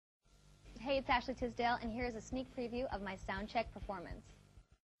Hey, it's Ashley Tisdale, and here's a sneak preview of my Soundcheck performance.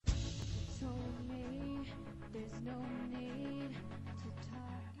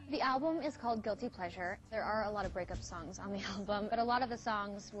 The album is called Guilty Pleasure. There are a lot of breakup songs on the album, but a lot of the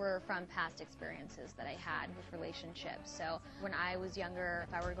songs were from past experiences that I had with relationships. So when I was younger,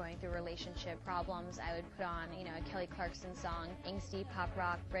 if I were going through relationship problems, I would put on, a Kelly Clarkson song, angsty pop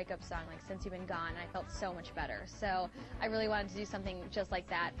rock breakup song like Since You've Been Gone, and I felt so much better. So I really wanted to do something just like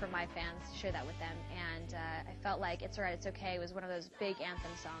that for my fans, to share that with them. And I felt like It's Alright, It's Okay was one of those big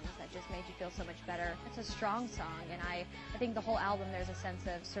anthem songs that just made you feel so much better. It's a strong song, and I think the whole album there's a sense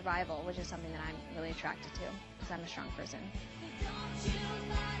of survival, which is something that I'm really attracted to because I'm a strong person.